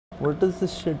What is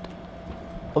this shit?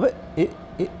 अबे ये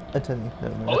अच्छा नहीं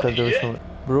never mind. I thought there was yeah. some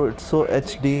bro it's so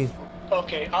HD.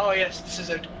 Okay. Oh yes, this is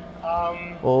it.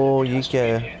 Oh it ये has to क्या be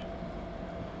है? here.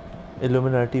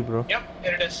 Illuminati bro. Yep,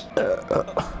 here it is.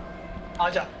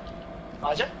 आजा,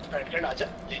 आजा, friend आजा.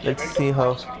 Let's see how.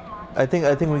 I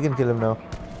think we can kill him now.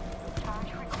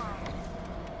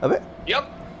 अबे Yep.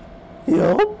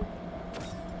 Yup.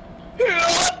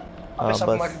 अबे सब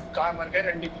बस. कहाँ मर गए?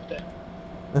 रंडी कुत्ते.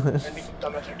 रंडी कुत्ता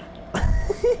मेथड.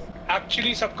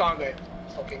 Actually सब कहाँ गए?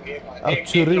 Fucking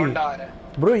एक लौंडा आ रहा है.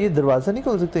 Bro ये दरवाजा नहीं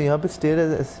खोल सकते यहाँ पे स्टेयर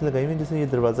ऐसे लगाई हुई जैसे ये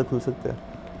दरवाजा खुल सकता है.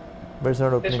 But it's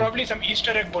not opening. There's probably some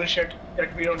Easter egg bullshit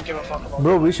that we don't give a fuck about.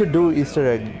 Bro we should do Easter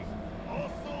egg.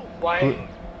 Why?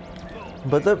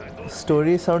 But the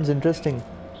story sounds interesting.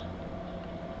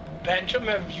 बेंचो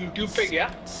मैं YouTube पे गया.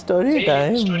 Story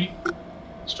time.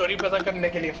 स्टोरी पता करने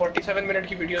के लिए 47 minute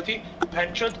की video थी.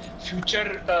 बेंचो future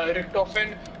रिक्टोफिन,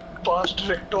 past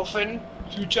रिक्टोफिन,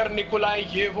 future Nikolai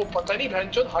ये वो पता नहीं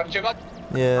बेंचो हर जगह.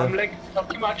 Yeah. I'm like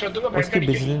सबकी बात कर दूंगा. उसकी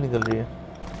बिजली निकल रही है.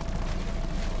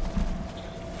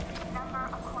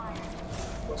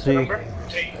 3.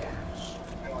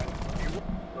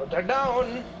 Note that down.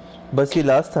 बस ये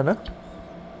लास्ट था ना?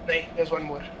 नहीं, there's one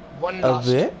more. One last.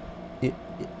 अबे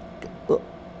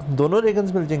दोनों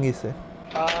रेगन्स मिल जाएंगे इससे.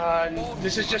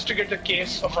 This is just to get the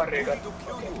case of our ray gun.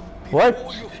 What?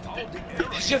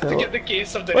 It's just to get the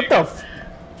case of the What ray gun.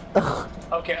 the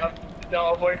Okay,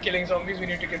 now avoid killing zombies. We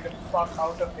need to get the fuck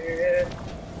out of here.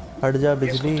 हट जा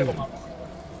बिजली.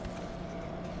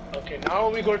 Okay, now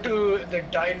we go to the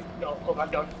No, go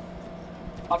back down.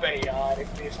 अबे यार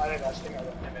इतने सारे रास्ते में आ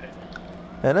जाते हैं मेरे.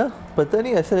 है ना? पता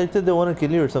नहीं ऐसा लगता है they want to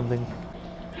kill you or something.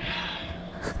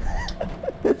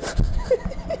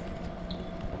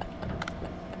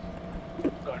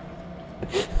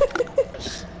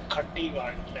 खट्टी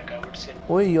guard like I would say.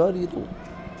 ओए यार ये तो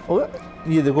ओए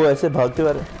ये देखो ऐसे भागते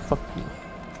हुए fuck you.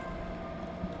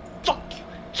 Fuck you!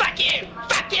 Fuck you!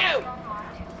 Fuck you!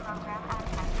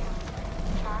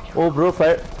 Oh bro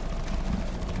fire.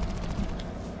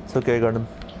 It's okay, I got him.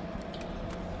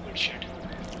 Good shit.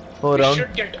 Oh We round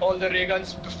should get all the ray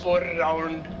guns before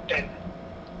round 10.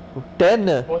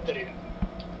 10. Both the ray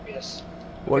guns. Yes.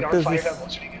 What round is 5 this? है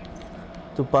most ray gun.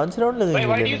 तो 5 round लगेंगे.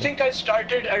 Why do you think I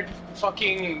started at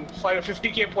fucking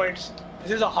 50k points?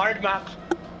 This is a hard map.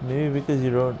 Maybe because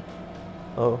you don't.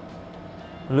 Oh,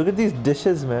 look at these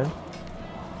dishes, man.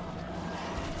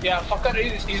 Yeah, fucker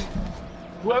is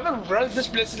whoever runs this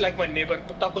place is like my neighbor.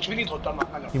 कुत्ता कुछ भी नहीं धोता माँ.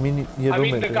 You mean your I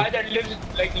mean roommate? the guy that lives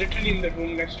like literally in the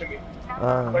room next to me.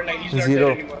 But like he's not Zero.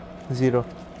 there anymore. Zero.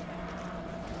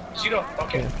 Zero.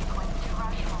 Okay. Yeah.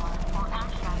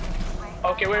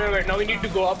 Okay, wait. Now we need to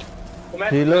go up.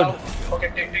 Reload. Okay,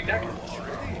 take that.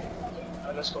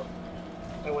 Let's go.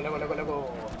 Let go.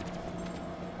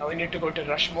 Now we need to go to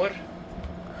Rushmore.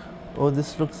 Oh, this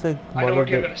looks like. I know what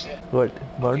you're gonna say. What?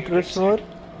 Mount Rushmore?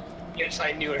 Yes,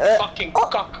 I knew it. Fucking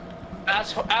cuck.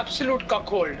 Absolute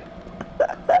cuckold.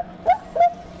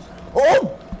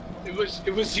 Oh! It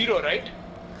was 0, right?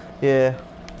 Yeah,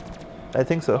 I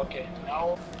think so. Okay,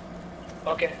 now.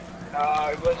 Okay.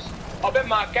 It was. अबे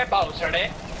माँ क्या बाउसड़ है?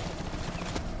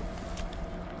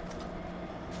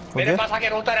 मेरे पास आके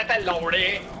रोता रहता है लौड़े.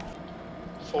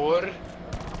 4,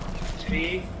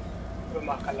 3. अबे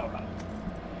माँ का लौड़ा.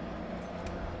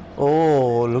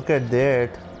 Oh, look at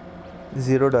that.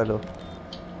 0 डालो.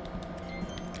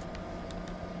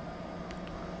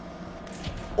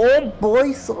 Oh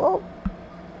boy, stop.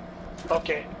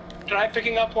 Okay. Try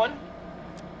picking up one.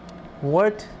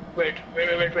 What? Wait.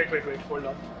 Hold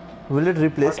on. Will it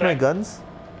replace my guns?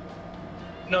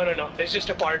 No. It's just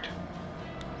a part.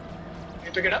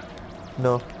 You pick it up?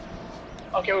 No.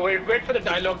 Okay, wait for the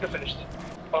dialogue to finish then.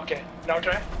 Okay, now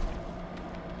try.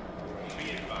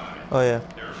 Oh yeah.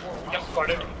 Yep, got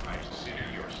it.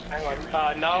 Hang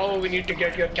on. Now we need to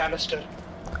get your canister.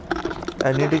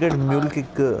 I need to get mule kick.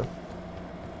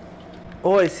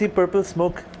 Oh, I see purple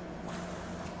smoke.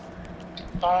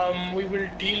 We will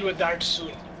deal with that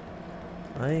soon.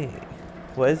 Aye.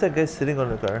 Why is that guy sitting on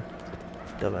the car?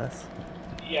 Dumbass.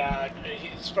 Yeah,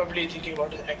 he's probably thinking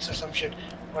about his ex or some shit.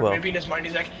 Or Well. maybe in his mind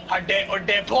he's like,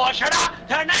 boy, shut up!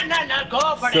 No, go,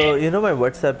 buddy! So, you know my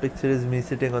WhatsApp picture is me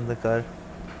sitting on the car?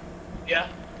 Yeah.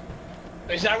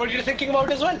 Is that what you're thinking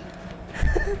about as well?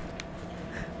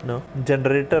 No.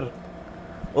 Generator.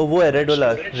 Oh, वो है red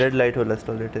वाला, Storage? red light वाला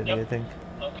storage है, Yep. I think.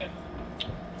 Okay.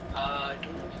 I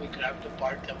don't know if we grabbed the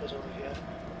part that was over here.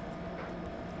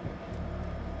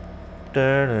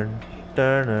 Turn.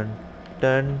 Turn.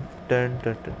 Turn. Turn. Turn.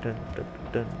 Turn.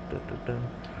 Turn.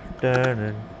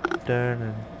 Turn.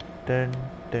 Turn. Turn.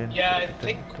 Turn. Yeah, I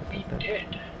think we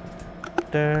did.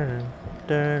 Turn.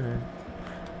 Turn.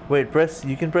 Wait, press.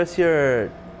 You can press your.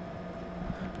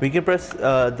 We can press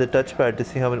the touchpad to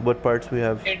see what parts we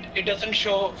have. It doesn't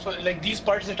show for like these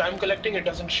parts that I'm collecting. It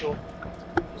doesn't show.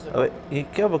 Oh, wait, ये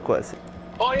क्या बकवास है?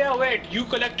 Oh yeah, wait. You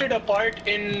collected a part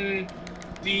in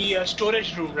the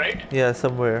storage room, right? Yeah,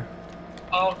 somewhere.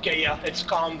 Okay, yeah, it's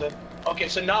calm then. Okay,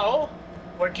 so now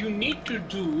what you need to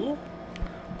do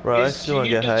Bro, I is still you wanna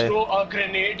need get to high. throw a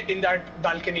grenade in that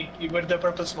balcony where the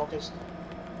purple smoke is.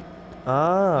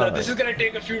 Ah. Now, this is gonna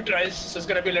take a few tries, so it's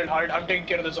gonna be a little hard. I'm taking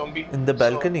care of the zombie. In the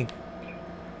balcony. So,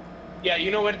 yeah,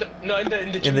 you know where the in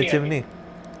the chimney. In the chimney. I mean.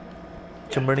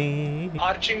 Chimney.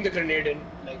 Arching the grenade in,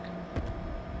 like.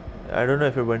 I don't know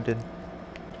if it went in.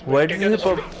 Why take did the it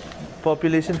zombie.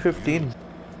 population 15?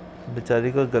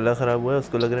 बेचारी का गला खराब हुआ है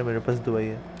उसको लग रहा है मेरे पास दवाई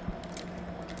है.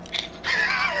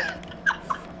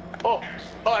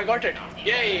 Oh, I got it.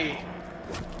 Yay!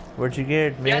 What'd you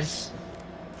get, man?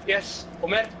 Yes.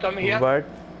 Omer, come here. What?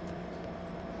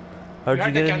 How'd you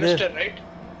had get the in there? canister, right?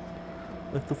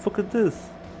 What the fuck is this?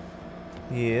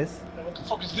 Yes. What the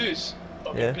fuck is this?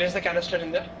 Okay, Yeah. place the canister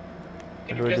in there.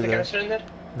 Can you Where place do the that? canister in there?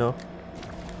 No.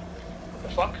 What the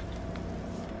fuck?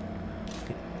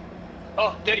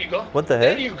 Oh, there you go. What the hell?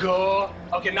 There you go.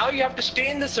 Okay, now you have to stay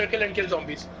in the circle and kill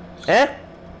zombies Eh?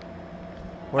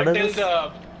 What until is this?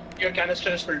 your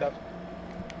canister is filled up.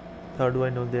 How do I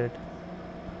know that?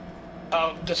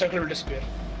 The circle will disappear.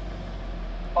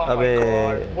 Oh my Abey.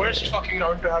 god. Worst fucking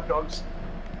round to have dogs.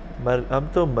 हम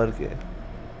तो मर गए.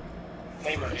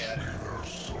 नहीं मरे यार.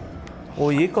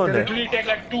 ओ ये कौन They है? literally take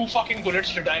like 2 fucking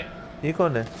bullets to die. ये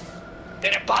कौन है?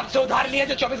 तेरे बाप से उधार लिए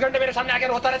जो 24 घंटे मेरे सामने आके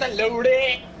रोता रहता है लौड़े.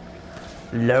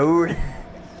 Load.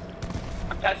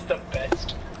 That's the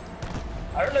best.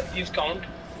 I don't know if these count.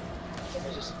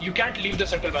 You can't leave the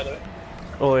circle, by the way.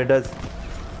 Oh, it does.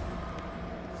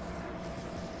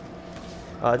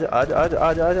 आजा आजा आजा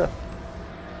आजा आजा.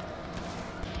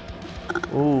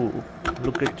 Ooh,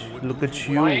 look at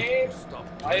you.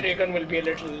 My ray gun will be a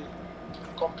little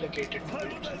complicated to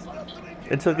build.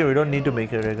 It's okay, we don't need to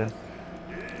make a ray gun.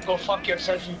 Go fuck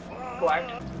yourself, you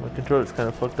twat. My control is kind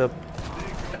of fucked up.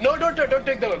 No, don't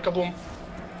take the kaboom.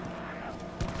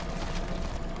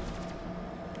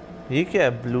 ये क्या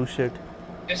है? Blue shit.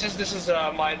 This is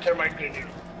my thermite grenade.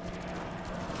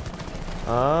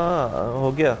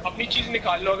 हो गया. अपनी चीज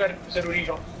निकाल लो अगर जरूरी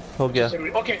हो. हो गया.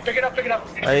 Okay, pick it up. Pick up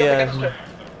the canister.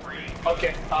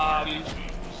 Okay.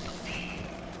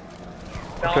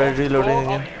 Now Try reloading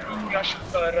go again. up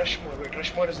to Rushmore. Wait,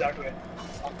 Rushmore is that way.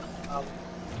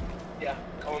 Yeah,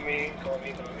 come with me.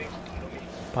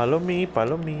 Follow me.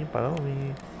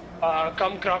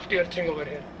 Come craft your thing over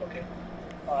here. Okay.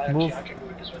 Move. Actually, I can do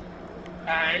it as well.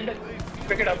 And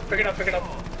pick it up. Pick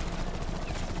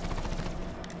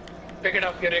it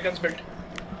up. Your ray gun's built.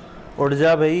 उड़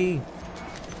जा भाई.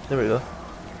 There we go.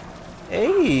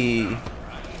 Hey.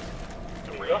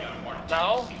 There we go.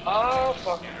 Now,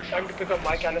 fuck. Time to pick up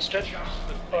my canister.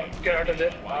 Get out of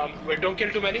there. Wait, don't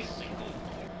kill too many.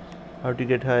 How to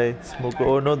get high? Smoke.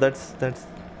 Oh no, that's.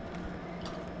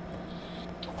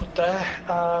 What the?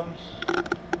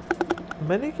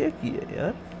 मैंने क्या किया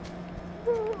यार?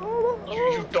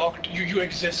 You talked. You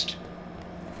exist.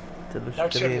 चलो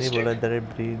That's चलिए your नहीं बोला that I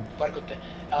breathe. मार कुत्ते.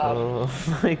 Oh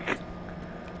my god.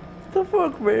 The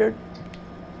fuck, man?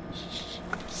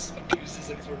 Abuses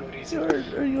it for no reason.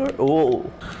 You're. Oh.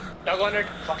 Tug on it.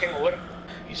 Fucking over.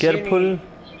 You see Careful. any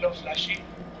yellow flashy?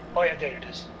 Oh yeah, there it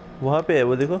is. वहाँ पे है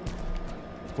वो देखो.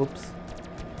 Whoops.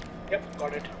 Yep,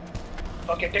 got it.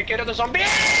 Okay, take care of the zombie!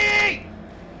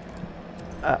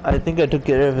 I think I took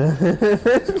care of it.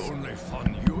 The only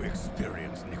fun you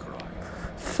experience, Nikolai.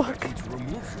 Fuck. It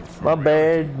removes you from My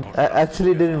reality. bad. I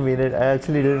actually didn't mean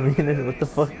it. What the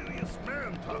fuck? Serious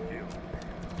man, Tapio.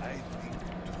 I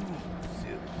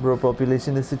think Bro,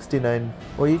 population is 69.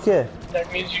 Oh, ये क्या है?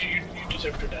 That means you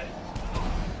deserve to die.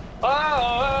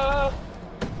 Oh.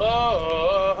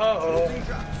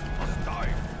 must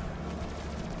die.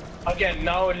 Again,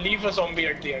 now leave a zombie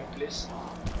at the end, please.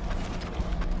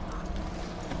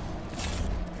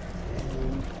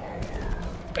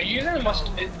 Are you using the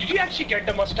Mustang? Did you actually get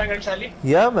the Mustang and Sally?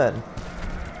 Yeah, man.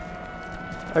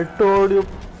 I told you,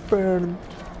 man.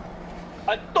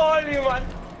 I told you, man.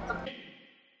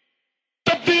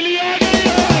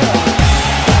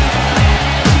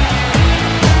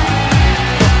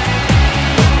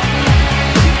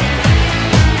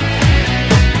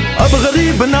 अब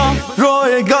गरीब ना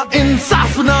रोएगा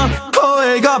इंसाफ ना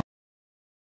खोएगा